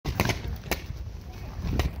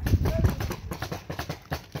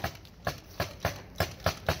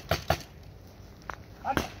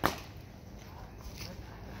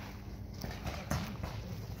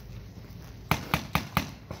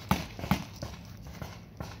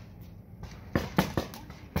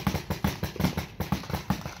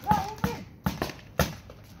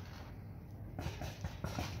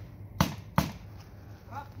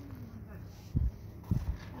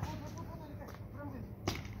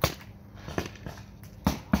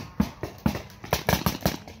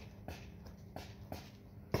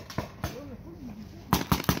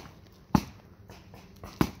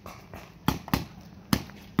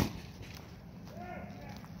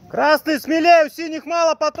Красный смелее, у синих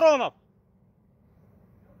мало патронов.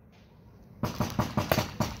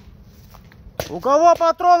 У кого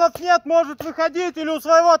патронов нет, может выходить или у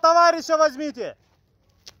своего товарища возьмите.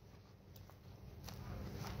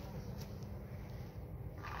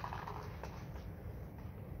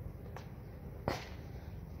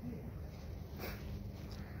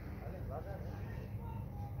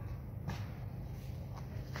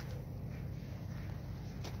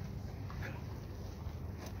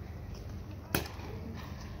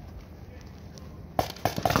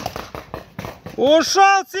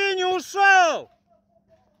 Ушел, синий, ушел!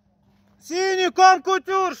 Синий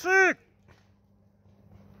конкутюр, шик!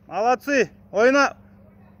 Молодцы! Ойна!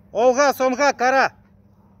 Олга, сонга, кара!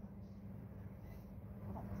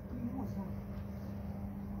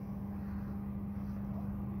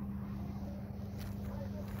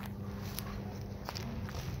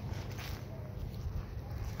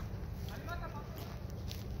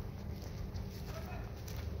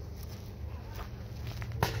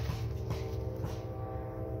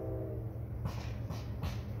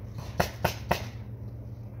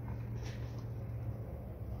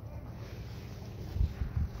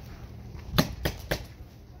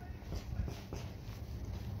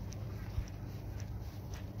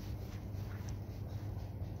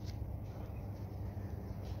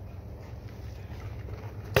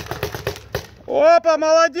 Опа,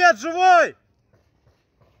 молодец, живой!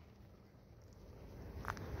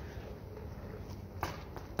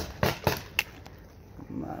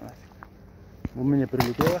 У меня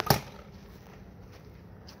прилетело.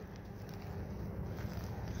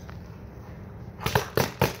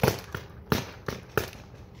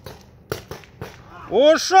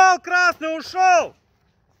 Ушел, красный, ушел!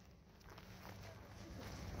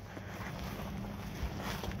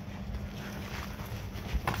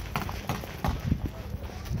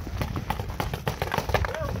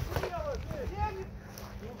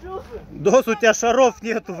 Дос, у тебя шаров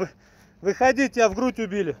нету. Выходи, тебя в грудь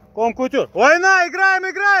убили. Конкутюр. Ойна, играем,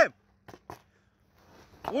 играем!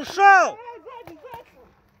 Ушел!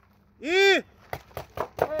 И...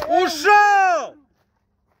 Ушел!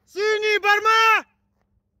 Синий барма!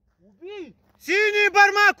 Синий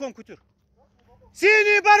барма, конкутюр!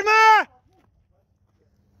 Синий барма!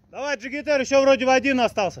 Давай, джигитер, еще вроде в один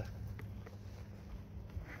остался.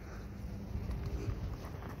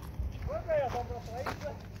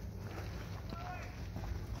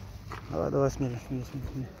 Давай, давай, смелее, смелее,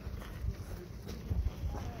 смелее.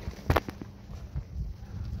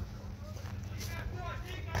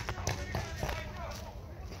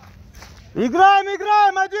 Играем,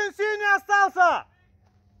 играем, один синий остался.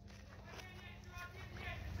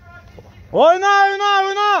 Ойна, ойна,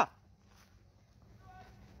 ойна.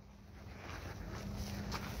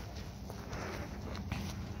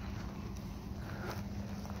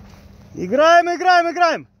 Играем, играем,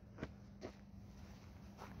 играем.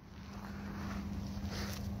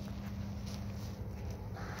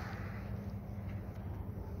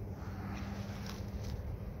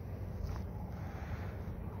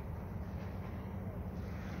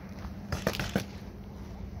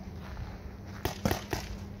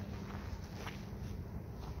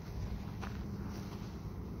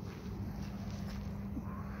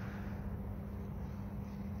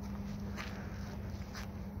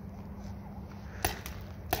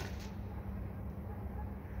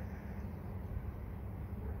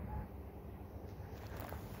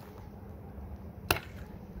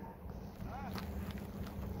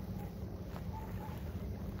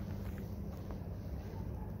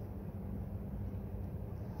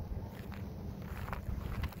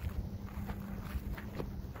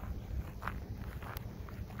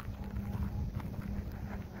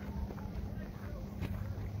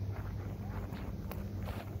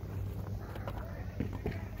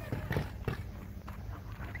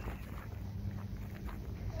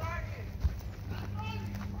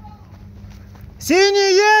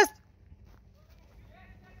 Синий есть?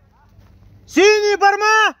 Синий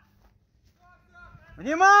барма?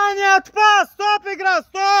 Внимание, отпас! Стоп, игра!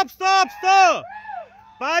 Стоп, стоп, стоп!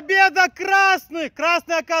 Победа красных!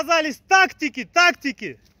 Красные оказались тактики,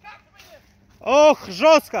 тактики! Ох,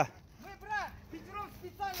 жестко! Мы, брат, пятером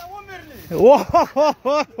специально умерли!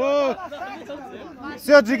 О-хо-хо-хо!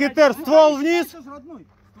 Все, джигитер, ствол вниз!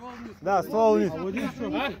 Да, ствол вниз.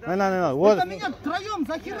 Не надо. Вот. Это меня втроем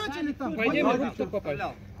захерачили там.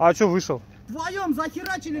 А что вышел? Вдвоем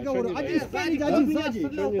захерачили, говорю. Один спереди, один сзади.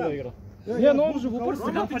 Не, ну он же в упор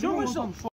стрелял. Ты что вышел?